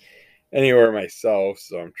anywhere myself.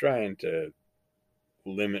 So I'm trying to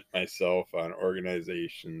limit myself on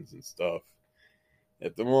organizations and stuff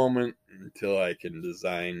at the moment until I can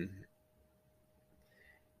design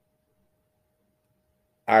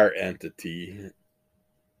our entity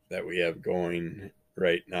that we have going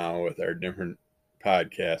right now with our different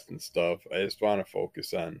podcasts and stuff. I just want to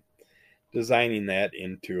focus on designing that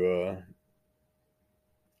into a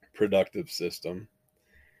productive system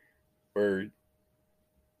where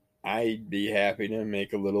I'd be happy to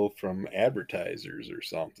make a little from advertisers or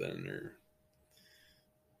something, or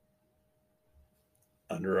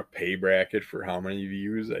under a pay bracket for how many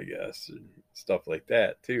views, I guess, and stuff like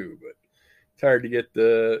that too. But it's hard to get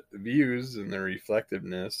the views and the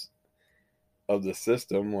reflectiveness of the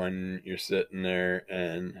system when you're sitting there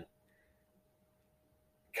and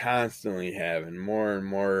constantly having more and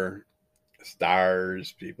more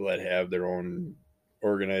stars, people that have their own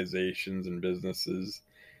organizations and businesses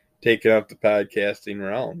taking up the podcasting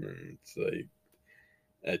realm. And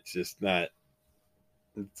it's just not,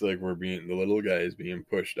 it's like the little guys being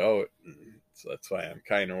pushed out. And so that's why I'm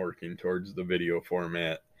kind of working towards the video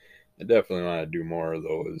format. I definitely want to do more of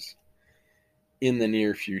those in the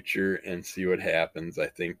near future and see what happens. I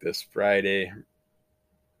think this Friday,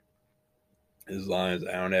 as long as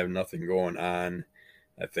I don't have nothing going on,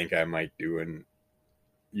 I think I might do an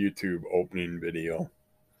YouTube opening video.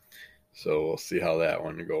 So we'll see how that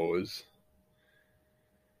one goes.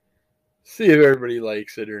 See if everybody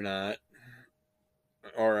likes it or not.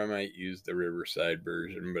 Or I might use the Riverside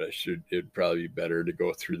version, but it'd probably be better to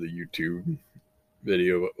go through the YouTube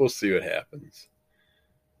video, but we'll see what happens.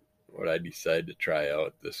 What I decide to try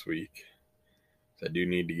out this week. So I do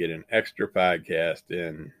need to get an extra podcast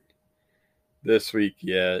in this week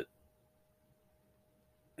yet.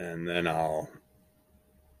 And then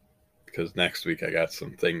because next week I got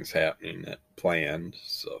some things happening that planned.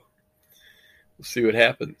 So we'll see what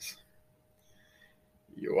happens.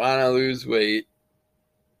 You want to lose weight,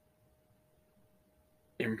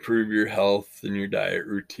 improve your health and your diet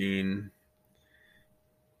routine.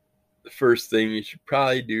 The first thing you should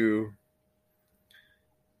probably do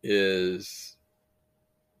is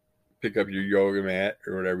pick up your yoga mat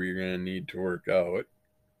or whatever you're going to need to work out.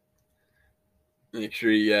 Make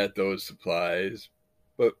sure you got those supplies.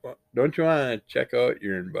 But don't you want to check out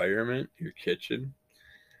your environment, your kitchen,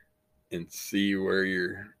 and see where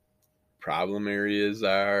your problem areas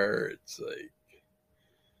are? It's like,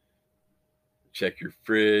 check your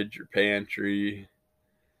fridge, your pantry.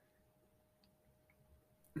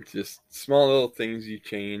 Just small little things you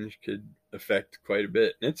change could affect quite a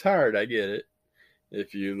bit. And it's hard, I get it.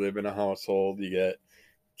 If you live in a household, you got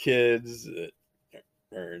kids that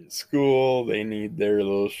are in school, they need their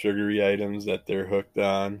little sugary items that they're hooked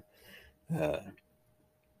on.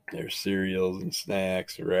 Their cereals and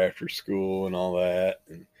snacks or after school and all that.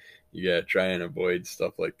 And You gotta try and avoid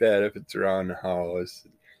stuff like that if it's around the house.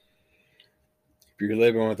 If you're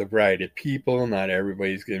living with a variety of people, not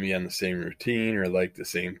everybody's gonna be on the same routine or like the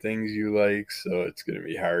same things you like, so it's gonna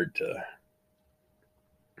be hard to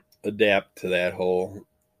adapt to that whole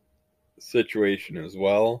situation as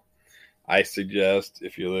well. I suggest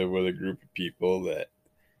if you live with a group of people that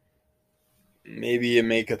maybe you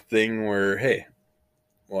make a thing where, hey,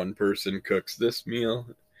 one person cooks this meal,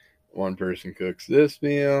 one person cooks this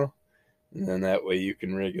meal, and then that way you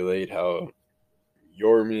can regulate how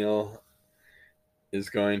your meal is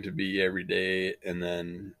going to be every day, and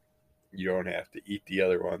then you don't have to eat the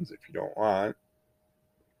other ones if you don't want,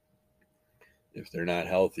 if they're not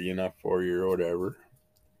healthy enough for you or whatever.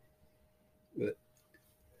 But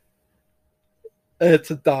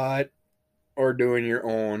it's a thought, or doing your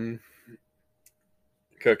own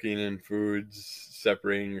cooking and foods,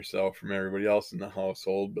 separating yourself from everybody else in the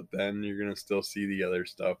household, but then you're going to still see the other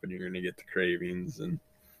stuff and you're going to get the cravings and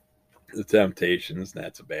the temptations, and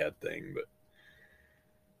that's a bad thing. But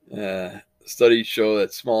studies show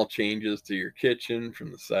that small changes to your kitchen,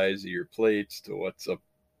 from the size of your plates to what's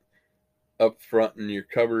up front in your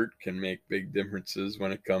cupboard, can make big differences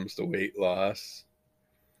when it comes to weight loss.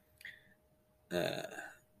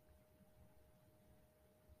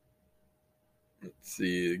 Let's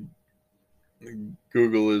see.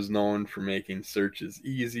 Google is known for making searches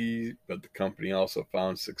easy, but the company also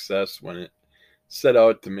found success when it set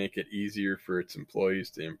out to make it easier for its employees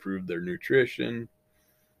to improve their nutrition.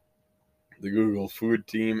 The Google Food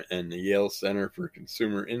Team and the Yale Center for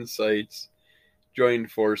Consumer Insights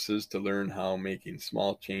joined forces to learn how making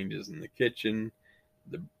small changes in the kitchen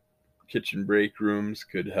break rooms,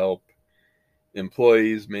 could help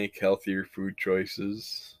employees make healthier food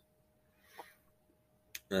choices.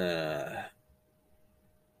 They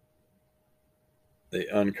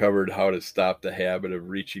uncovered how to stop the habit of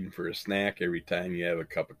reaching for a snack every time you have a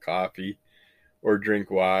cup of coffee or drink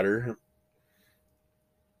water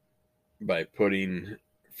by putting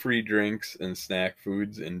free drinks and snack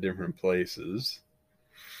foods in different places.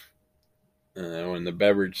 When the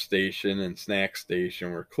beverage station and snack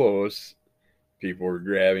station were close, people were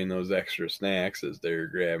grabbing those extra snacks as they were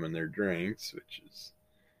grabbing their drinks, which is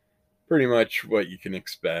pretty much what you can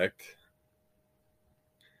expect.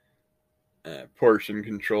 Portion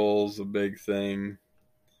control's a big thing.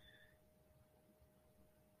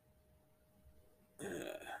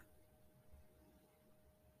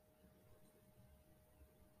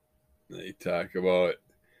 They talk about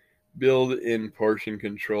build in portion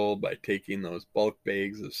control by taking those bulk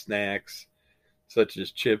bags of snacks, such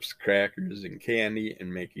as chips, crackers, and candy,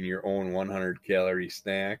 and making your own 100-calorie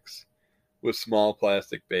snacks with small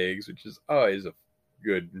plastic bags, which is always a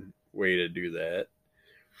good way to do that.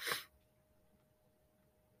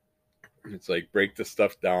 It's like, break the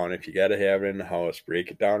stuff down. If you got to have it in the house,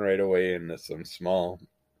 break it down right away into some small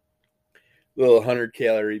little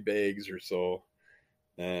 100-calorie bags or so.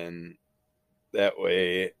 And that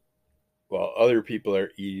way, while other people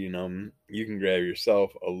are eating them, you can grab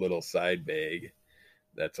yourself a little side bag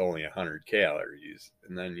that's only 100 calories.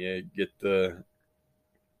 And then you get the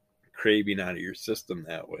craving out of your system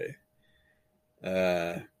that way.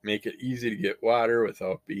 Make it easy to get water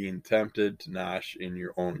without being tempted to nosh in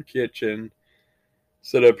your own kitchen.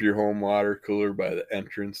 Set up your home water cooler by the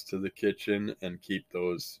entrance to the kitchen and keep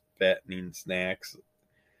those fattening snacks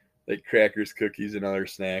like crackers, cookies, and other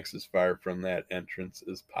snacks as far from that entrance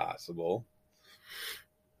as possible.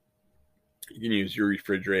 You can use your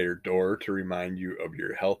refrigerator door to remind you of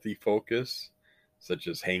your healthy focus, such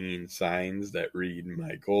as hanging signs that read,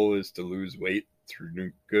 "My goal is to lose weight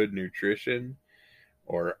through good nutrition,"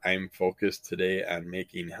 or "I'm focused today on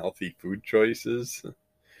making healthy food choices."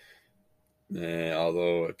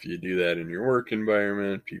 Although if you do that in your work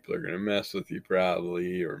environment, people are going to mess with you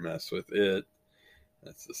probably, or mess with it.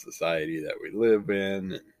 That's the society that we live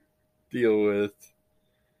in and deal with.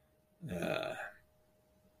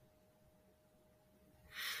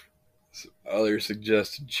 Other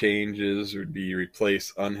suggested changes would be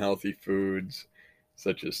replace unhealthy foods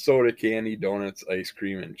such as soda, candy, donuts, ice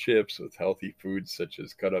cream, and chips with healthy foods such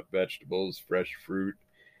as cut up vegetables, fresh fruit,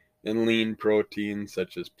 and lean proteins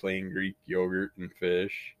such as plain Greek yogurt and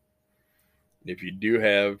fish. If you do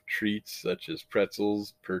have treats such as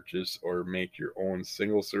pretzels, purchase or make your own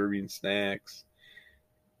single serving snacks.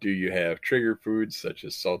 Do you have trigger foods such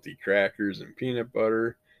as salty crackers and peanut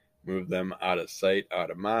butter? Move them out of sight,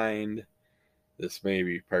 out of mind. This may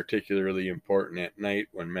be particularly important at night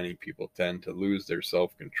when many people tend to lose their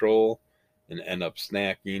self-control and end up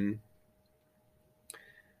snacking.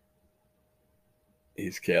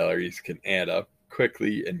 These calories can add up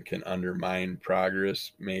quickly and can undermine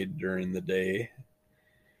progress made during the day.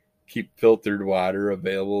 Keep filtered water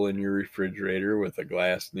available in your refrigerator with a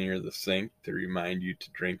glass near the sink to remind you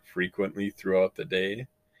to drink frequently throughout the day.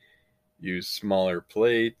 Use smaller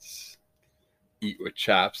plates. Eat with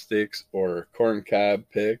chopsticks or a corncob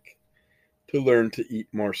pick to learn to eat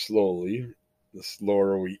more slowly. The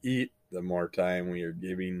slower we eat, the more time we are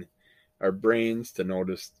giving our brains to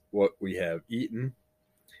notice what we have eaten.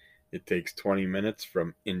 It takes 20 minutes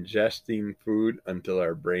from ingesting food until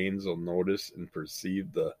our brains will notice and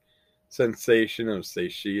perceive the sensation of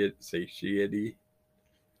satiety.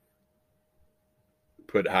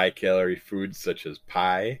 Put high-calorie foods such as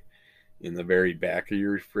pie in the very back of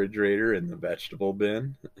your refrigerator in the vegetable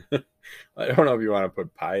bin. I don't know if you want to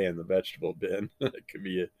put pie in the vegetable bin. It could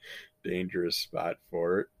be a dangerous spot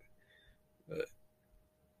for it. But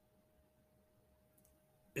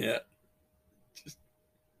yeah, just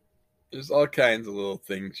there's all kinds of little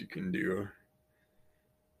things you can do.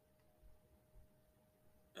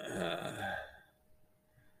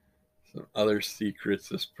 Some other secrets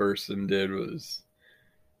this person did was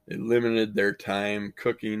they limited their time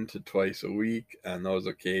cooking to twice a week. On those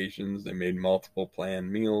occasions, they made multiple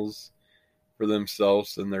planned meals for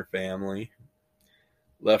themselves and their family.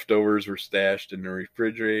 Leftovers were stashed in the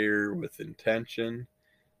refrigerator with intention,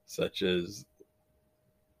 such as,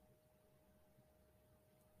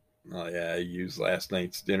 oh yeah, I used last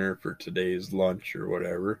night's dinner for today's lunch or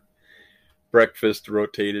whatever. Breakfast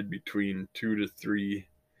rotated between 2 to 3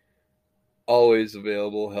 always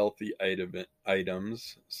available healthy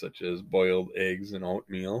items, such as boiled eggs and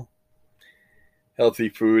oatmeal. Healthy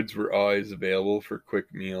foods were always available for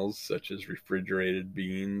quick meals, such as refrigerated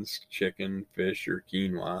beans, chicken, fish, or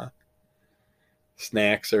quinoa.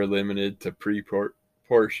 Snacks are limited to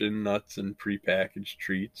pre-portioned nuts and prepackaged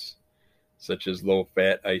treats, such as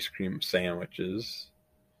low-fat ice cream sandwiches.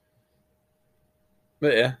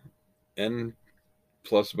 But yeah, and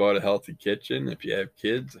plus about a healthy kitchen. If you have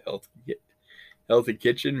kids, healthy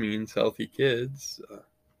kitchen means healthy kids.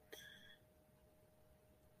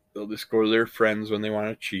 They'll just go to their friends when they want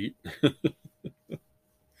to cheat.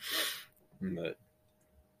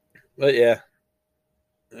 but yeah,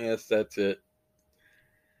 I guess that's it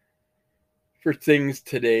for things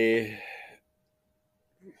today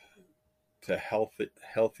to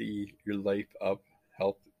healthy your life up,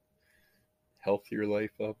 health your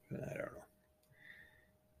life up. I don't know.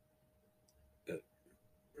 But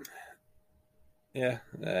yeah,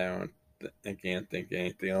 I can't think of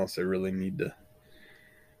anything else I really need to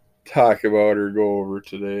talk about or go over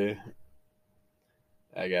today.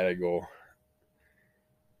 I gotta go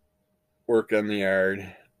work on the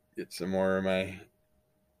yard, get some more of my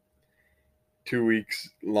 2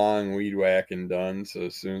 weeks long weed whacking done. So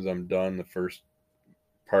as soon as I'm done, the first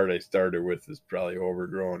part I started with is probably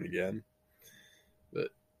overgrown again. But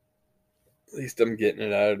at least I'm getting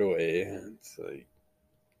it out of the way. It's like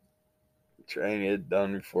trying to get it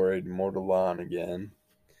done before I mow the lawn again.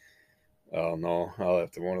 Oh no, I'll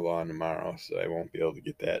have to mow the lawn tomorrow, so I won't be able to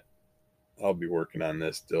get that. I'll be working on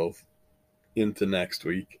this still into next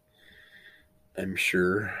week, I'm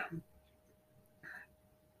sure.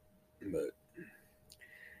 But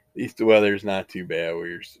at least the weather's not too bad.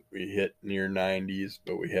 We hit near 90s,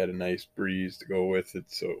 but we had a nice breeze to go with it,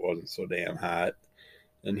 so it wasn't so damn hot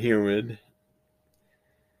and humid.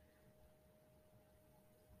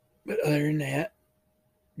 But other than that,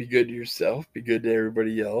 be good to yourself. Be good to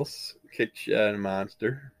everybody else. Kick shit out of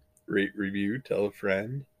monster. Rate, review, tell a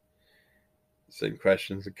friend. Send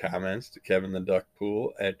questions and comments to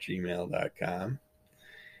kevintheduckpool@gmail.com.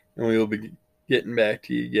 And we will be getting back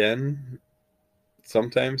to you again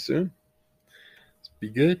sometime soon. Be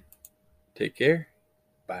good. Take care.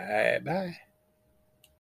 Bye-bye.